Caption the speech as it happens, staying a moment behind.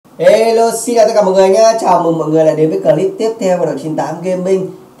Hello, xin chào tất cả mọi người nhé. Chào mừng mọi người lại đến với clip tiếp theo của đội 98 Gaming.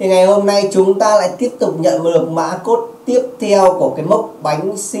 Thì ngày hôm nay chúng ta lại tiếp tục nhận được mã code tiếp theo của cái mốc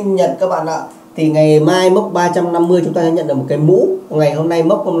bánh sinh nhật các bạn ạ. Thì ngày mai mốc 350 chúng ta sẽ nhận được một cái mũ. Ngày hôm nay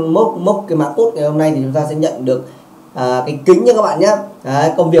mốc cái mã code ngày hôm nay thì chúng ta sẽ nhận được cái kính nha các bạn nhé.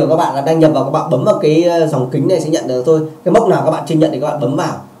 Công việc của các bạn là đăng nhập vào, các bạn bấm vào cái dòng kính này sẽ nhận được thôi. Cái mốc nào các bạn chưa nhận thì các bạn bấm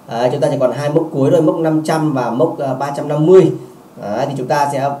vào. Chúng ta chỉ còn hai mốc cuối thôi, mốc 500 và mốc 350. Thì chúng ta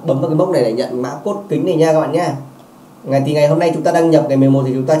sẽ bấm vào cái mốc này để nhận mã code kính này nha các bạn nhé. Ngày hôm nay chúng ta đăng nhập ngày 11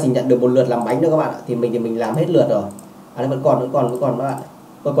 thì chúng ta chỉ nhận được một lượt làm bánh thôi các bạn ạ. Thì mình làm hết lượt rồi. Vẫn còn các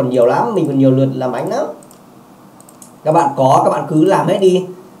bạn. Còn nhiều lắm, mình còn nhiều lượt làm bánh lắm. Các bạn cứ làm hết đi.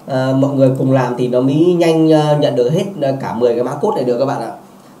 Mọi người cùng làm thì nó mới nhanh nhận được hết cả 10 cái mã code này được các bạn ạ.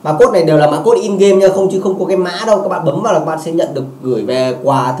 Mã code này đều là mã code in game nha, chứ không có cái mã đâu. Các bạn bấm vào là các bạn sẽ nhận được gửi về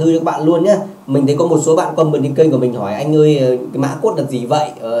quà thư cho các bạn luôn nhé. Mình thấy có một số bạn comment trên kênh của mình hỏi anh ơi cái mã code là gì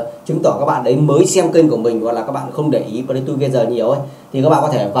vậy, chứng tỏ các bạn đấy mới xem kênh của mình hoặc là các bạn không để ý vào đây giờ nhiều ấy. Thì các bạn có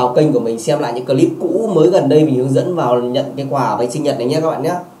thể vào kênh của mình xem lại những clip cũ mới gần đây mình hướng dẫn vào nhận cái quà bánh sinh nhật này nhé các bạn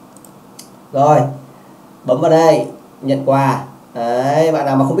nhé. Rồi bấm vào đây nhận quà. Đấy, bạn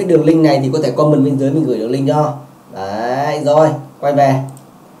nào mà không biết đường link này thì có thể comment bên dưới mình gửi đường link cho. Đấy, rồi quay về.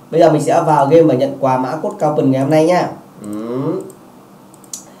 Bây giờ mình sẽ vào game và nhận quà mã code cao phần ngày hôm nay nhá.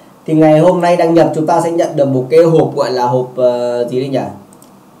 Thì ngày hôm nay đăng nhập chúng ta sẽ nhận được một cái hộp gọi là hộp gì đây nhỉ?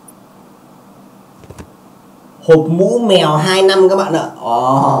 Hộp mũ mèo 2 năm các bạn ạ.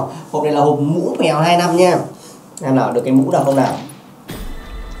 Hộp này là hộp mũ mèo 2 năm nha. Em nào được cái mũ nào không nào?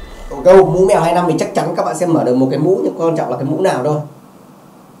 Cái hộp mũ mèo 2 năm thì chắc chắn các bạn sẽ mở được một cái mũ, nhưng quan trọng là cái mũ nào thôi.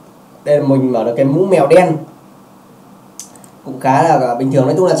 Đây là mình mở được cái mũ mèo đen. Cũng khá là bình thường,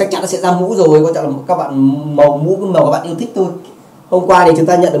 nói chung là chắc chắn nó sẽ ra mũ rồi, quan trọng là các bạn mũ các bạn yêu thích thôi. Hôm qua thì chúng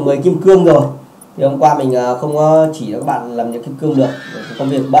ta nhận được 10 kim cương rồi. Thì hôm qua mình không chỉ cho các bạn làm những kim cương được, công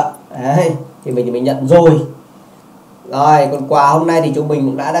việc bận. Đấy, thì mình nhận rồi. Rồi, còn quà hôm nay thì chúng mình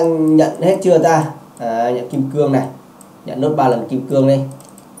cũng đã đang nhận hết chưa ta? Nhận kim cương này. Nhận nốt 3 lần kim cương đây.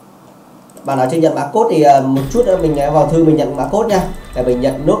 Bạn nào chưa nhận mã code thì một chút nữa mình vào thư mình nhận mã code nha. Để mình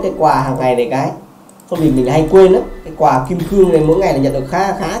nhận nốt cái quà hàng ngày này cái. Không vì mình hay quên lắm. Cái quà kim cương này mỗi ngày là nhận được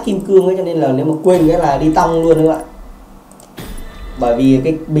khá kim cương ấy, cho nên là nếu mà quên cái là đi tong luôn các bạn. Bởi vì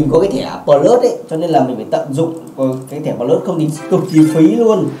mình có cái thẻ plus ấy, cho nên là mình phải tận dụng cái thẻ plus, không thì cực kỳ phí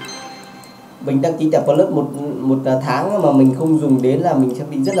luôn. Mình đăng ký thẻ plus một tháng mà mình không dùng đến là mình sẽ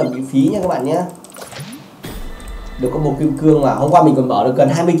bị rất là bị phí nha các bạn nhé. Được có một kim cương mà hôm qua mình còn mở được gần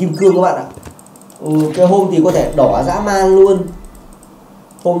 20 kim cương các bạn ạ. Cái hôm thì có thể đỏ dã man luôn,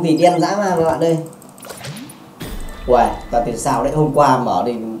 hôm thì đen dã man các bạn đây. Uầy, toàn tiền sao đấy, hôm qua mở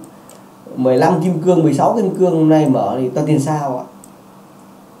thì 15 kim cương, 16 kim cương, hôm nay mở thì toàn tiền sao ạ.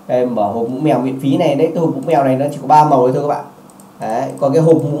 Đây, mở hộp mũ mèo miễn phí này, đấy cái hộp mũ mèo này nó chỉ có 3 màu thôi các bạn. Đấy, còn cái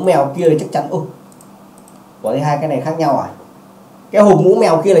hộp mũ mèo kia thì chắc chắn có hai cái này khác nhau à. Cái hộp mũ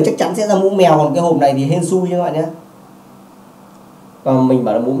mèo kia là chắc chắn sẽ ra mũ mèo, còn cái hộp này thì hên xui nha các bạn nhé. Còn mình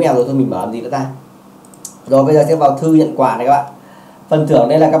bảo là mũ mèo rồi thôi, mình mở làm gì nữa ta. Rồi bây giờ sẽ vào thư nhận quà này các bạn. Phần thưởng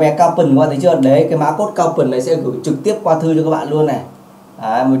đây là các bé cao phần các bạn thấy chưa? Đấy, cái mã code cao phần này sẽ gửi trực tiếp qua thư cho các bạn luôn này.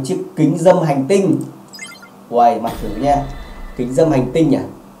 Một chiếc kính dâm hành tinh. Uầy, mặc thử nha. Kính dâm hành tinh à?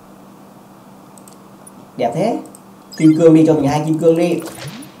 Đẹp thế. Kim cương đi, cho mình 2 kim cương đi.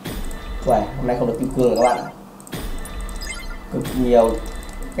 Uầy, hôm nay không được kim cương rồi các bạn ạ. Cực nhiều.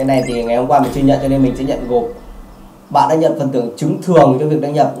 Cái này thì ngày hôm qua mình chưa nhận cho nên mình sẽ nhận gộp. Bạn đã nhận phần thưởng trứng thường cho việc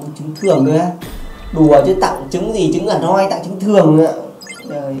đăng nhập, trứng thường nữa. Đùa chứ tặng trứng gì, trứng ẩn hoi, tặng trứng thường nữa.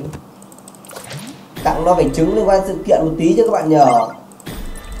 Tặng nó phải trứng liên quan sự kiện một tí chứ các bạn nhờ.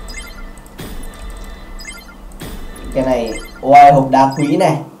 Cái này, ôi hộp đá quý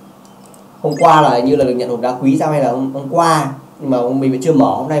này. Hôm qua là như là được nhận hộp đá quý sao hay là hôm qua, nhưng mà mình vẫn chưa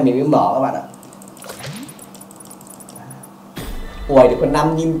mở, hôm nay mình mới mở các bạn ạ. Ui, được còn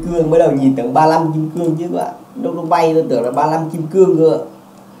 5 kim cương, mới đầu nhìn tưởng 35 kim cương chứ các bạn. Lúc nó bay tôi tưởng là 35 kim cương cơ.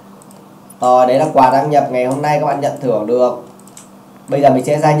 Đấy là quà đăng nhập ngày hôm nay các bạn nhận thưởng được. Bây giờ mình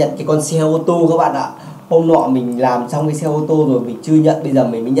sẽ ra nhận cái con xe ô tô các bạn ạ. Hôm nọ mình làm xong cái xe ô tô rồi mình chưa nhận, bây giờ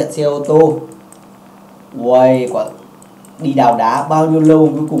mình mới nhận xe ô tô. Ui, quả đi đào đá bao nhiêu lâu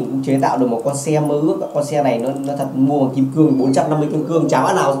cuối cùng cũng chế tạo được một con xe mơ ước. Con xe này nó thật mua bằng kim cương 450 kim cương, chả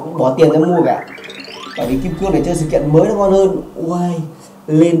bạn nào cũng bỏ tiền ra mua cả. Bởi vì kim cương để chơi sự kiện mới nó ngon hơn. Ui,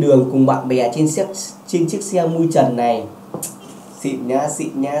 lên đường cùng bạn bè trên chiếc xe mui trần này. Xịn nha,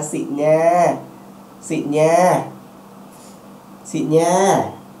 xịn nha, xịn nha. Xịn nha. Xịn nha.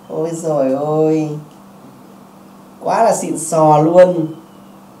 Ôi giời ơi, quá là xịn sò luôn.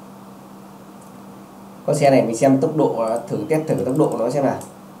 Con xe này mình xem tốc độ, test thử tốc độ nó xem nào.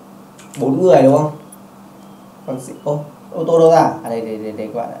 4 người đúng không? Con Ô tô đâu ra? Đây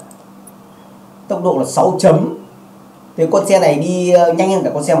các bạn ạ. Tốc độ là 6 chấm. Thế con xe này đi nhanh hơn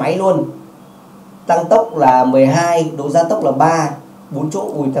cả con xe máy luôn. Tăng tốc là 12, độ gia tốc là 3, 4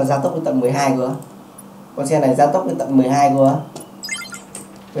 chỗ. Ui, ta gia tốc đến tận 12 cơ. Con xe này gia tốc đến tận 12 cơ.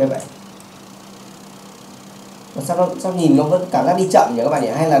 Về vậy. Sao nhìn nó vẫn cảm giác đi chậm nhỉ các bạn nhỉ?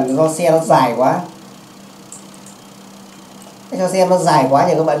 Hay là do xe nó dài quá? Hay do xe nó dài quá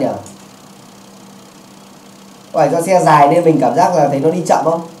nhỉ các bạn nhỉ? Phải do xe dài nên mình cảm giác là thấy nó đi chậm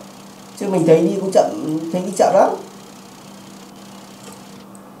không? Chứ mình thấy đi cũng chậm, thấy đi chậm lắm.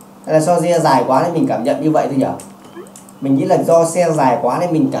 Hay là do xe dài quá nên mình cảm nhận như vậy thôi nhỉ? Mình nghĩ là do xe dài quá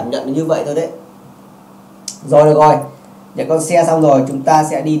nên mình cảm nhận như vậy thôi đấy. Rồi được rồi. Nhận con xe xong rồi, chúng ta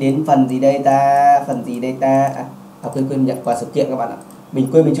sẽ đi đến phần gì đây ta? Phần gì đây ta? Quên nhận quà sự kiện các bạn ạ. Mình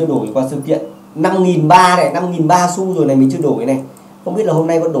quên mình chưa đổi quà sự kiện. 5.300 này, 5.300 xu rồi này mình chưa đổi này. Không biết là hôm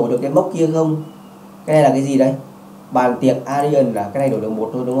nay có đổi được cái mốc kia không? Cái này là cái gì đấy? Bàn tiệc LIệN là cái này đổi được 1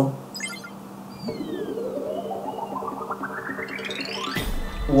 thôi đúng không?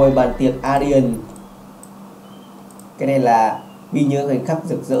 Ui, bàn tiệc LIệN. Cái này là ghi nhớ khoảnh khắc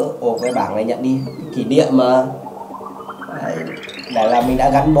rực rỡ. Ồ, cái bảng này nhận đi, cái kỷ niệm mà. Đấy, để là mình đã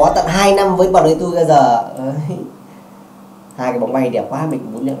gắn bó tận 2 năm với bọn đấy tôi bây giờ. Đấy. 2 cái bóng bay đẹp quá, mình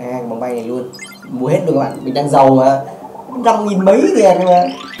cũng muốn nhận 2 cái bóng bay này luôn. Mua hết luôn các bạn, mình đang giàu mà. 5.000 mấy tiền mà.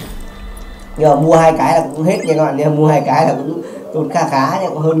 Nhưng mà mua 2 cái là cũng hết nha các bạn nha, mua 2 cái là cũng tốn khá nha,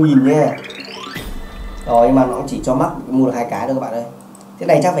 cũng hơn 1.000 nha. Rồi nhưng mà nó cũng chỉ cho mắc mua được 2 cái thôi các bạn ơi. Thế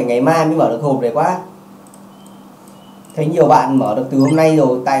này chắc phải ngày mai mới mở được hộp này quá. Thấy nhiều bạn mở được từ hôm nay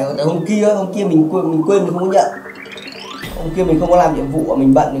rồi, tại hôm kia mình quên mình không có nhận. Hôm kia mình không có làm nhiệm vụ,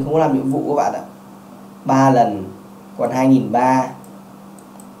 mình bận mình không có làm nhiệm vụ các bạn ạ. 3 lần còn 2.300.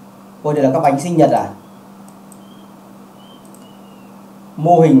 Ôi đây là các bánh sinh nhật à?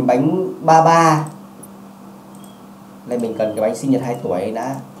 Mô hình bánh 33. Đây mình cần cái bánh sinh nhật 2 tuổi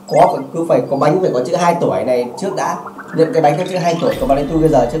đã. Cứ phải có bánh, phải có chữ 2 tuổi này trước đã. Nhận cái bánh có chữ 2 tuổi của bạn ấy tôi bây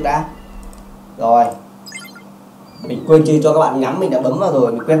giờ trước đã. Rồi. Mình quên chưa cho các bạn ngắm, mình đã bấm vào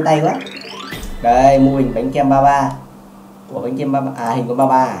rồi, mình quen tay quá. Đây, mô hình bánh kem 33. Của bánh kem 33, hình con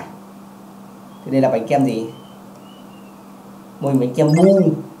 33 à? Thế đây là bánh kem gì? Mô hình bánh kem bu.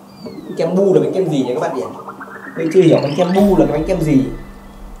 Kem bu là bánh kem gì nhỉ các bạn nhỉ? Mình chưa hiểu bánh kem bu là cái bánh kem gì.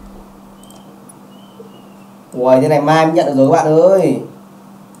 Ui, thế này mai mới nhận được rồi các bạn ơi.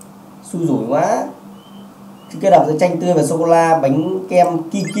 Xui rủi quá. Kết hợp giữa chanh tươi và sô cô la, bánh kem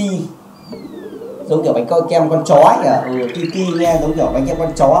Kiki. Giống kiểu bánh kem con chó ấy nhỉ? Kiki nghe giống kiểu bánh kem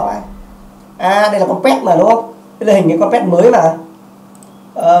con chó ấy. À đây là con pet mà đúng không? Đây là hình cái con pet mới mà.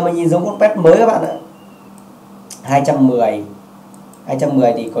 Mình nhìn giống con pet mới các bạn ạ. 210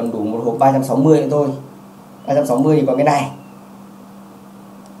 thì còn đủ một hộp 360 nữa thôi. 360 thì có cái này.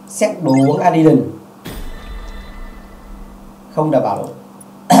 Set đồ uống LIệN. Không đảm bảo đâu.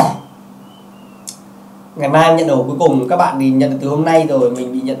 Ngày mai nhận đồ cuối cùng, các bạn thì nhận được từ hôm nay rồi,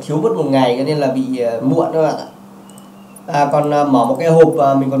 mình bị nhận thiếu mất 1 ngày cho nên là bị muộn các bạn ạ. Còn mở một cái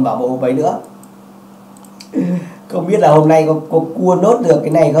hộp, mình còn mở một hộp ấy nữa. Không biết là hôm nay có cua nốt được cái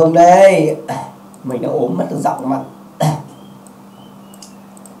này không đây. Mình đã ốm mất được giọng các bạn.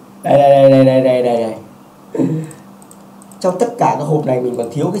 Đây. Trong tất cả các hộp này mình còn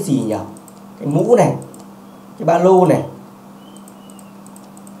thiếu cái gì nhỉ? Cái mũ này, cái ba lô này,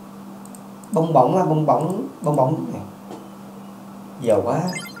 bong bóng này. Nhiều quá.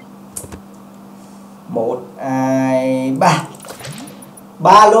 1, 2, 3.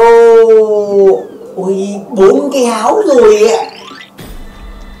 Ba lô. Ui, 4 cái áo rồi ạ.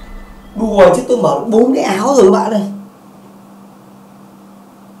 Đùa chứ, tôi mở 4 cái áo rồi các bạn ơi.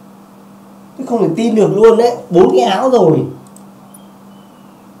 Tôi không thể tin được luôn đấy, 4 cái áo rồi.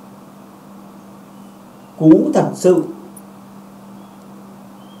 Cú thật sự.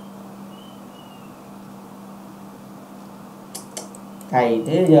 Cày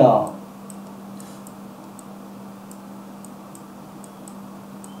thế nhờ.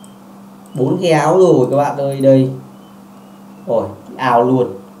 Bốn cái áo rồi các bạn ơi, đây. Rồi, ảo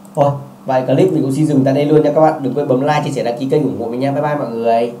luôn. Thôi, vài clip mình cũng xin dừng tại đây luôn nha các bạn. Đừng quên bấm like, chia sẻ, đăng ký kênh ủng hộ mình nha. Bye bye mọi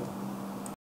người.